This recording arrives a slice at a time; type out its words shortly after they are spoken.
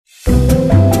Welcome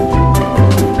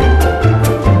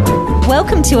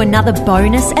to another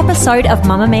bonus episode of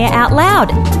Mamamia Out Loud.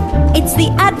 It's the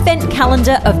advent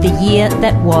calendar of the year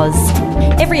that was.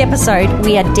 Every episode,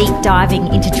 we are deep diving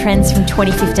into trends from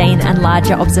 2015 and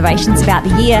larger observations about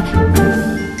the year.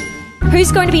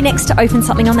 Who's going to be next to open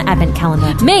something on the advent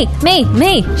calendar? Me.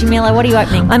 Jamila, what are you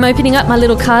opening? I'm opening up my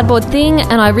little cardboard thing,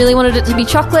 and I really wanted it to be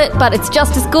chocolate, but it's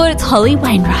just as good. It's Holly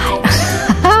Wainwright.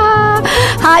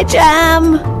 Hi,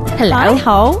 Jam. Hello. Hi,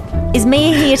 Hol. Is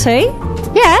Mia here too?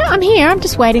 Yeah, I'm here. I'm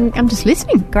just waiting. I'm just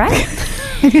listening. Great.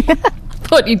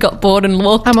 Thought you got bored and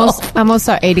walked off. I'm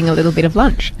also eating a little bit of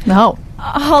lunch. No.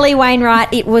 Holly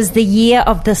Wainwright, it was the year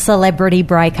of the celebrity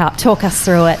breakup. Talk us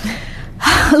through it.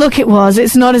 Look, it was.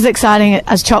 It's not as exciting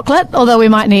as chocolate, although we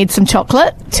might need some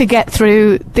chocolate to get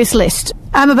through this list.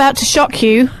 I'm about to shock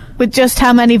you with just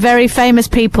how many very famous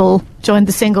people joined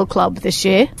the single club this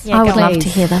year. Yeah, I would love to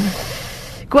hear them.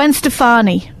 Gwen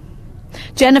Stefani,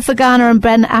 Jennifer Garner and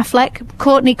Ben Affleck,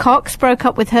 Courtney Cox broke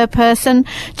up with her person,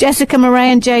 Jessica Murray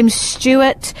and James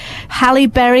Stewart, Halle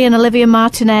Berry and Olivia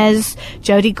Martinez,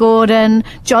 Jodie Gordon,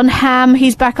 John Hamm,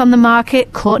 he's back on the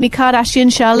market, Kourtney Kardashian,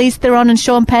 Charlize Theron and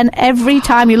Sean Penn. Every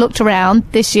time you looked around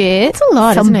this year, it's a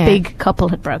lot, some isn't it? big couple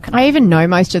had broken up. I even know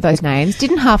most of those names.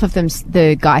 Didn't half of them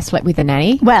the guy slept with the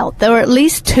nanny? Well, there were at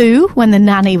least two when the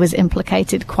nanny was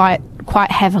implicated quite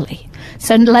heavily.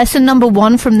 So lesson number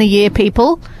one from the year,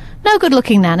 people: no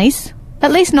good-looking nannies.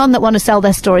 At least none that want to sell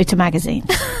their story to magazines.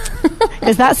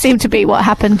 Because that seemed to be what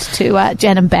happened to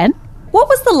Jen and Ben. What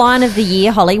was the line of the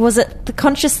year, Holly? Was it the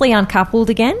consciously uncoupled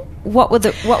again? What were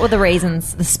the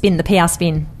reasons? The PR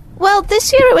spin. Well,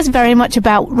 this year it was very much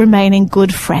about remaining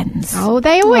good friends. Oh,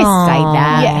 they always say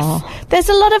that. Yes. There's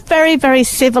a lot of very, very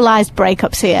civilised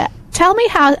breakups here. Tell me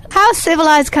how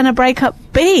civilised can a breakup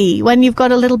be when you've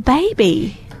got a little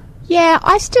baby? Yeah,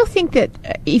 I still think that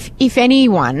if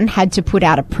anyone had to put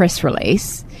out a press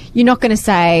release, you're not going to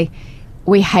say,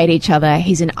 we hate each other,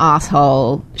 he's an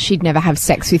asshole, she'd never have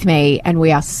sex with me, and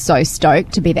we are so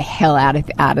stoked to be the hell out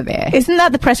of there. Isn't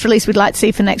that the press release we'd like to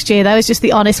see for next year, though? Is just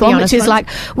the honest one, which is like,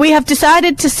 we have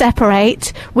decided to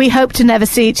separate, we hope to never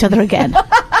see each other again.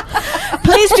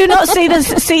 Please do not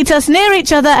seat us near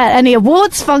each other at any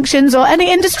awards functions or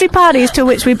any industry parties to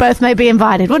which we both may be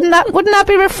invited. Wouldn't that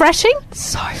be refreshing?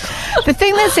 So good. The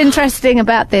thing that's interesting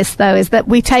about this, though, is that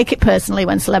we take it personally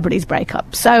when celebrities break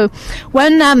up. So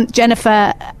when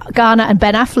Jennifer Garner and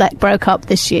Ben Affleck broke up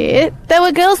this year, there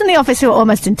were girls in the office who were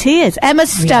almost in tears. Emma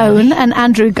Stone and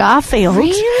Andrew Garfield.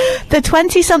 Really? The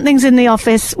 20-somethings in the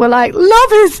office were like,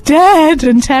 love is dead,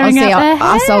 and tearing out their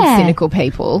hair. Us old cynical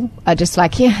people are just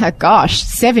like, yeah, gosh,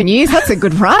 7 years, that's a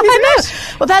good run, isn't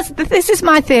it? Well, this is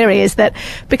my theory, is that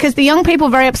because the young people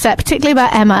were very upset, particularly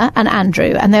about Emma and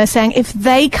Andrew, and they were saying, if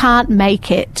they can't make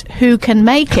it, who can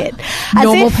make it?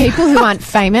 Normal people who aren't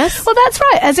famous? Well, that's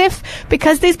right. As if,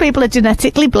 because these people are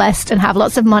genetically blessed and have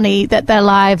lots of money, that their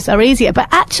lives are easier. But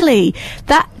actually,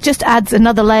 that just adds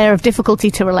another layer of difficulty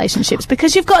to relationships,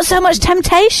 because you've got so much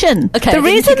temptation. Okay, the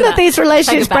reason that these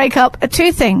relationships break up are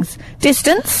two things.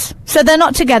 Distance, so they're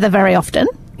not together very often.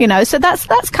 You know, so that's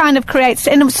kind of creates,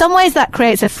 in some ways that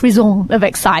creates a frisson of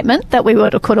excitement that we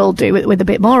could all do with a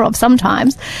bit more of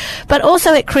sometimes. But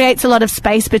also it creates a lot of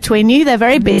space between you. They're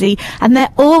very busy and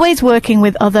they're always working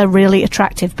with other really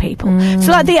attractive people.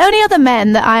 So like the only other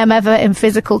men that I am ever in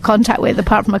physical contact with,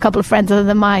 apart from a couple of friends other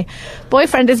than my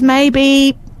boyfriend, is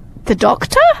maybe the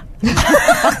doctor. So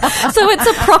it's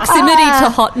a proximity to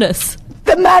hotness.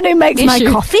 The man who makes my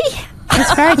coffee.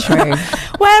 It's very true.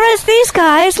 Whereas these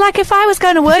guys, like if I was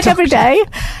going to work every day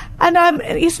and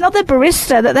it's not the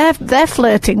barista that they're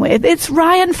flirting with, it's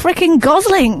Ryan frickin'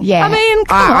 Gosling. Yeah. I mean,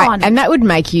 come on. And that would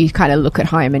make you kind of look at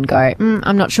home and go,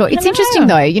 I'm not sure. It's interesting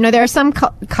though. You know, there are some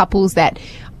couples that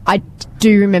I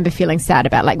do remember feeling sad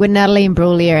about, like when Natalie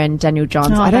Imbruglia and Daniel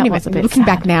Johns. I don't even, looking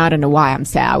back now, I don't know why I'm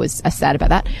sad. I was sad about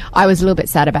that. I was a little bit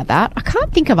sad about that. I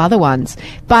can't think of other ones,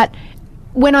 but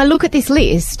when I look at this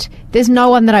list, there's no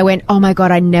one that I went, oh my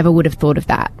God, I never would have thought of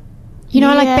that. You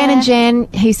know, like Ben and Jen,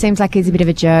 he seems like he's a bit of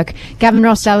a jerk. Gavin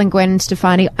Rossdale and Gwen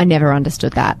Stefani, I never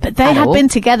understood that. But they had been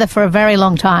together for a very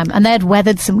long time, and they had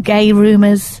weathered some gay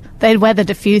rumours. They'd weathered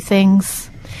a few things.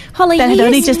 Holly, they had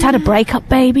only just had a breakup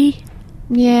baby.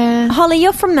 Yeah. Holly,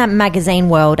 you're from that magazine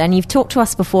world, and you've talked to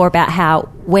us before about how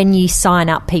when you sign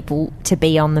up people to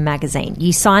be on the magazine,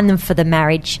 you sign them for the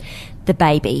marriage, the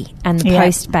baby, and the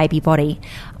post-baby body.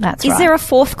 That's right. Is there a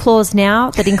fourth clause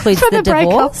now that includes the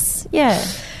divorce? Yeah.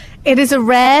 It is a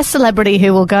rare celebrity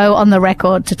who will go on the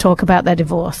record to talk about their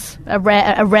divorce. A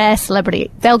rare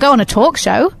celebrity. They'll go on a talk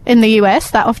show in the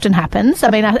US. That often happens. I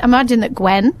mean, I imagine that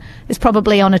Gwen is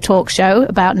probably on a talk show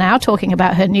talking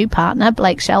about her new partner,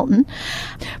 Blake Shelton.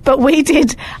 But when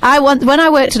I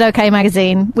worked at OK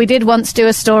Magazine, we did once do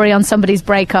a story on somebody's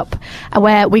breakup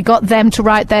where we got them to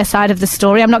write their side of the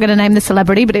story. I'm not going to name the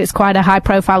celebrity, but it was quite a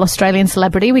high-profile Australian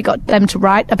celebrity. We got them to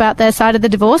write about their side of the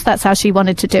divorce. That's how she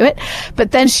wanted to do it.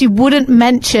 But then she wouldn't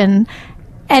mention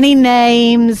any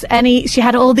names, she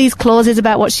had all these clauses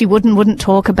about what she would and wouldn't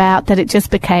talk about, that it just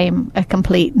became a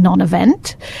complete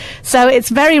non-event. So it's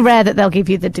very rare that they'll give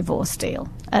you the divorce deal.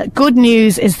 Good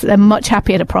news is they're much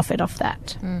happier to profit off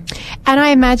that. And I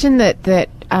imagine that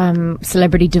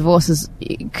celebrity divorces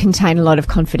contain a lot of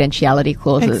confidentiality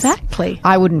clauses. Exactly.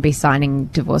 I wouldn't be signing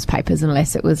divorce papers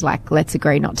unless it was like, let's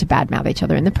agree not to badmouth each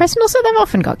other in the press. And also they've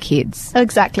often got kids.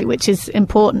 Exactly, which is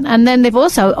important. And then they've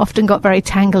also often got very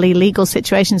tangly legal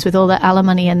situations with all their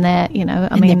alimony and their,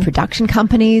 their production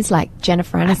companies like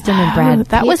Jennifer Aniston and Brad Pitt.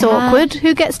 That was awkward.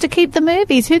 Who gets to keep the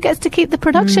movies? Who gets to keep the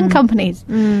production companies?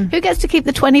 Who gets to keep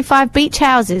the 25 beach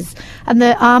houses and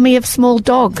the army of small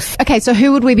dogs? Okay, so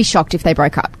who would we be shocked if they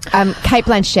broke up? Kate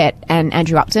Blanchett and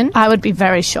Andrew Upton. I would be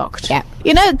very shocked. Yeah.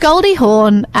 Goldie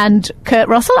Hawn and Kurt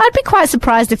Russell, I'd be quite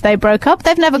surprised if they broke up.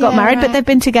 They've never got married, but they've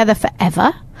been together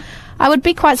forever. I would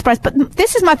be quite surprised. But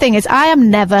this is my thing, is I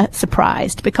am never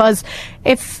surprised, because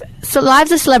if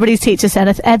Lives of Celebrities teach us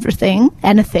anything,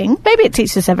 maybe it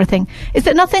teaches us everything, is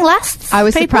that nothing lasts. I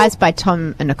was surprised by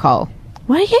Tom and Nicole.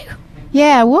 Were you?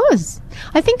 Yeah, I was.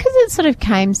 I think because it sort of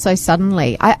came so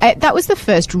suddenly. That was the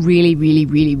first really, really,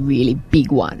 really, really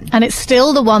big one. And it's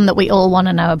still the one that we all want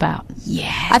to know about.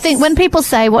 Yes. I think when people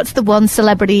say, what's the one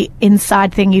celebrity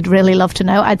inside thing you'd really love to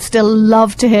know, I'd still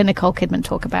love to hear Nicole Kidman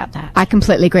talk about that. I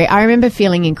completely agree. I remember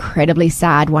feeling incredibly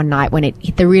sad one night when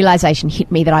the realization hit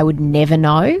me that I would never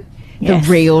know the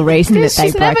real reason that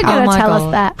they broke up. She's never going to tell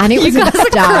us that. And it was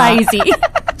crazy.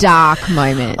 Dark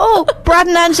moment. Oh, Brad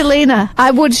and Angelina.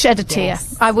 I would shed a tear.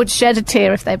 Yes. I would shed a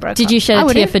tear if they broke up. Did you shed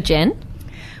a tear for Jen?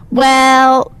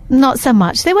 Well, not so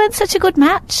much. They weren't such a good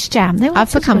match, Jam.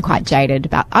 I've become quite jaded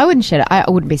about. I wouldn't shed it. I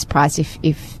wouldn't be surprised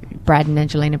if Brad and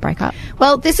Angelina break up.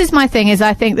 Well, this is my thing, is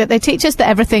I think that they teach us that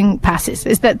everything passes,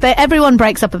 is that everyone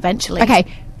breaks up eventually. Okay,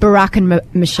 Barack and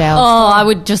Michelle. Oh, I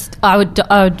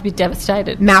would be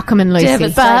devastated. Malcolm and Lucy.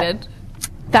 Devastated.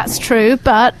 That's true,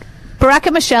 but Barack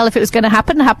and Michelle, if it was going to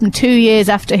happen 2 years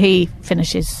after he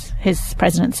finishes his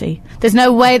presidency. There's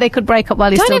no way they could break up while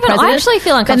he's still president. I actually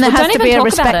feel uncomfortable. Then there has to be a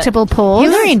respectable pause.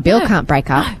 Hillary and Bill can't break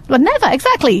up. Well, never.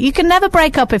 Exactly. You can never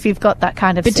break up if you've got that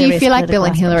kind of. But do you feel like Bill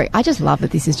and Hillary? I just love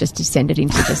that this has just descended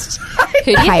into just who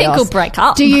do you think will break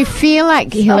up? Do you feel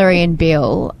like Hillary and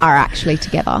Bill are actually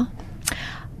together?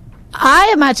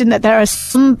 I imagine that there are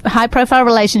some high-profile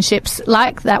relationships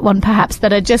like that one, perhaps,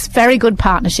 that are just very good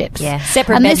partnerships. Yeah,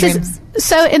 separate bedrooms.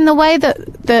 So in the way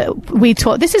that we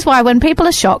talk, this is why when people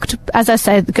are shocked, as I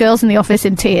say, the girls in the office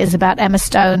in tears about Emma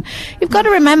Stone, you've got to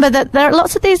remember that there are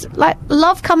lots of these, like,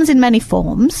 love comes in many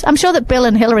forms. I'm sure that Bill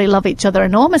and Hillary love each other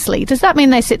enormously. Does that mean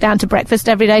they sit down to breakfast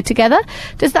every day together?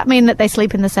 Does that mean that they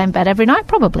sleep in the same bed every night?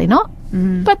 Probably not.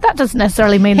 But that doesn't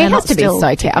necessarily mean they're not still together. He has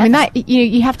to be so careful. I mean,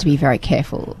 you have to be very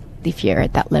careful if you're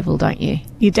at that level, don't you?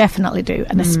 You definitely do,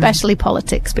 and especially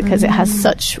politics, because it has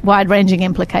such wide-ranging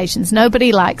implications.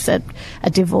 Nobody likes a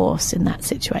divorce in that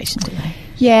situation, do they?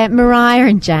 Yeah, Mariah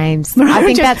and James. I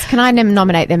think can I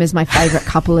nominate them as my favourite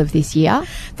couple of this year?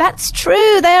 That's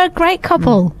true. They're a great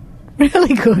couple.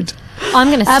 Really good. I'm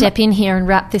going to step in here and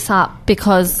wrap this up,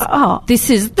 because this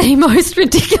is the most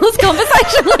ridiculous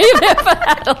conversation we've ever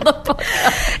had on the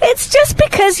podcast. It's just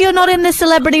because you're not in the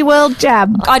celebrity world,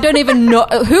 Jam. I don't even know.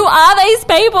 Who are these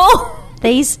people?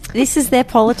 This is their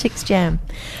politics, Jam.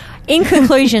 In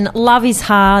conclusion, love is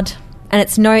hard, and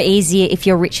it's no easier if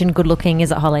you're rich and good looking,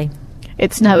 is it, Holly?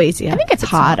 It's no easier. I think it's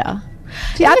harder.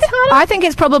 Yeah, I think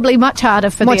it's probably much harder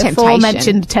for the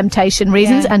aforementioned temptation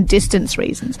reasons and distance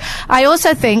reasons. I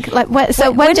also think,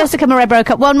 when Jessica Marais broke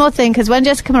up, one more thing, because when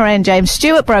Jessica Marais and James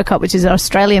Stewart broke up, which is an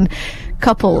Australian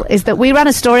couple, is that we ran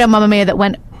a story on Mamamia that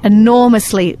went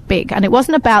enormously big, and it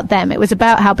wasn't about them. It was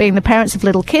about how being the parents of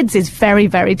little kids is very,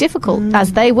 very difficult,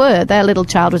 as they were. Their little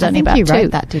child was only about 2. You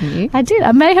wrote that, didn't you? I did.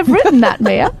 I may have written that,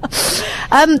 Mia.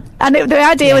 The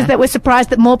idea was that we're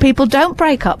surprised that more people don't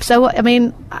break up. So, I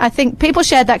mean, I think people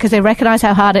shared that because they recognise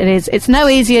how hard it is. It's no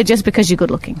easier just because you're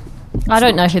good looking. I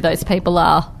don't know who those people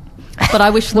are, but I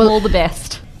wish them all the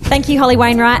best. Thank you, Holly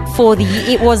Wainwright,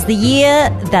 it was the year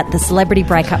that the celebrity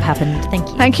breakup happened. Thank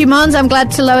you. Thank you, Mons. I'm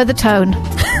glad to lower the tone.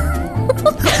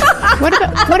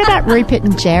 What about Rupert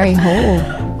and Jerry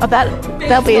Hall? Oh,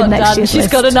 that'll be in next year's She's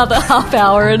list. got another half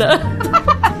hour in her.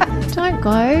 Don't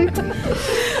go.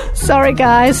 Sorry,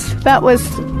 guys. That was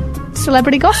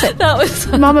celebrity gossip. That was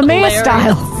Mamma Mia hilarious.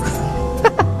 style.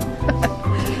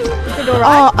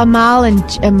 Oh, Amal and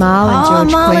George Amal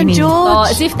Clooney. and George. Oh,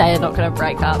 as if they are not going to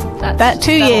break up. That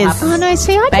 2 years. Oh no,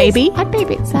 see, I'd Baby. be a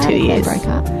bit sad 2 if years. they broke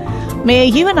up. Mia,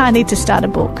 you and I need to start a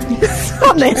book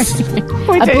on this.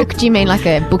 We A do. book? Do you mean like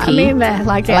a bookie? I mean,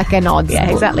 like an odds Yeah,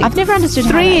 book? exactly. I've never understood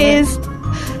 3 how that years.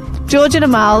 George and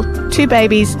Amal, 2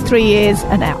 babies, 3 years,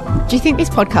 and out. works. Do you think this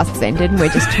podcast's ended and we're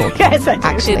just talking? Yes, I do.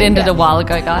 Actually, It ended a while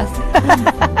ago, guys.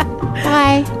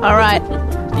 Bye. All right.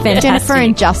 Fantastic. Jennifer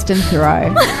and Justin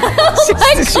Theroux.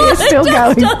 She is still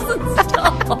going.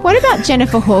 What about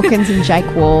Jennifer Hawkins and Jake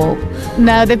Wall?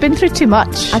 No, they've been through too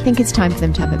much. I think it's time for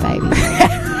them to have a baby.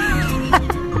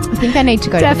 I think they need to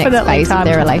go to the next Definitely phase of time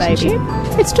their to have a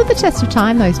relationship. It stood the test of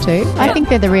time, those two. I think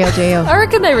they're the real deal. I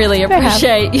reckon they really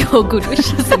appreciate your good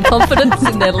wishes and confidence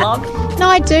in their love. No,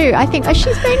 I do. I think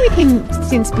she's been with him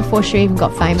since before she even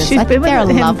got famous. She's I been think they're a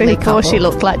with him lovely before couple. she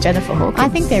looked like Jennifer Hawkins. I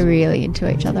think they're really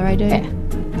into each other. I do. Yeah.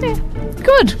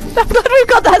 Good. I'm glad we've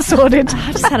got that sorted.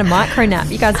 I just had a micro nap.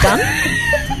 You guys done?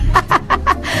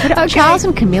 Charles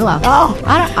and Camilla. Oh.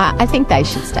 I think they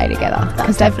should stay together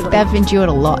because Definitely. they've endured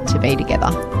a lot to be together.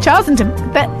 Charles and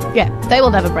they will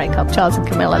never break up. Charles and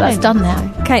Camilla. That's done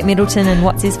now. Kate Middleton and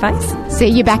what's his face? See,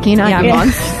 you're back in, aren't you? I'm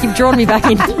on. You've drawn me back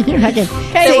in. You're back in.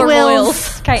 Kate were Wills.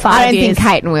 royals. Kate- I 5 don't years. think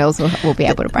Kate and Wills will be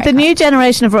able to break The up. new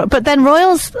generation of but then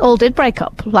royals all did break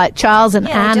up. Like Charles and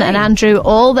Yeah, they Anne do. and Andrew,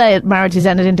 all their marriages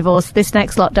ended in divorce. This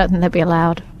next lot don't think they'd be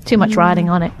allowed. Too much riding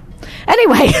on it.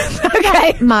 Anyway,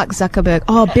 okay. Mark Zuckerberg.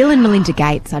 Oh, Bill and Melinda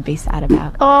Gates, I'd be sad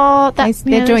about. Oh,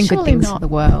 They're doing good things for the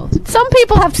world. Some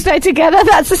people have to stay together.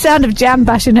 That's the sound of Jam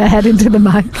bashing her head into the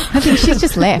mic. I think she's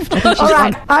just left. I think she's All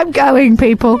right, I'm going,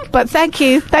 people. But thank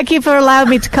you for allowing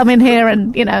me to come in here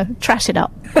and trash it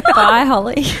up. Bye,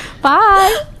 Holly.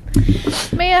 Bye,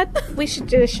 Mia. We should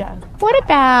do a show. What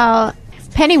about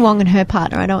Penny Wong and her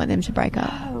partner? I don't want them to break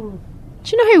up.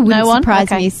 Do you know who wouldn't one? surprise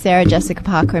Okay. me? Is Sarah Jessica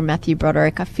Parker and Matthew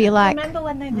Broderick. I feel like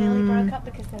when they nearly broke up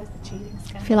because there was the cheating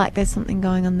scandal? I feel like there's something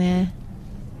going on there.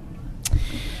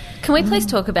 Can we please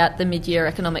talk about the mid-year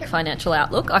economic financial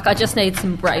outlook? Like, I just need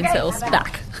some brain cells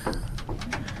back.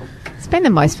 It's been the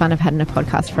most fun I've had in a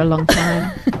podcast for a long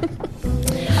time.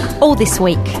 All this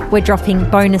week, we're dropping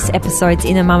bonus episodes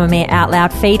in the Mamma Mia Out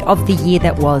Loud feed of the year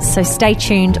that was. So stay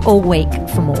tuned all week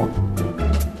for more.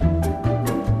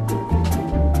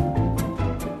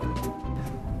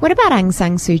 What about Aung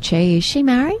San Suu Kyi? Is she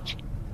married?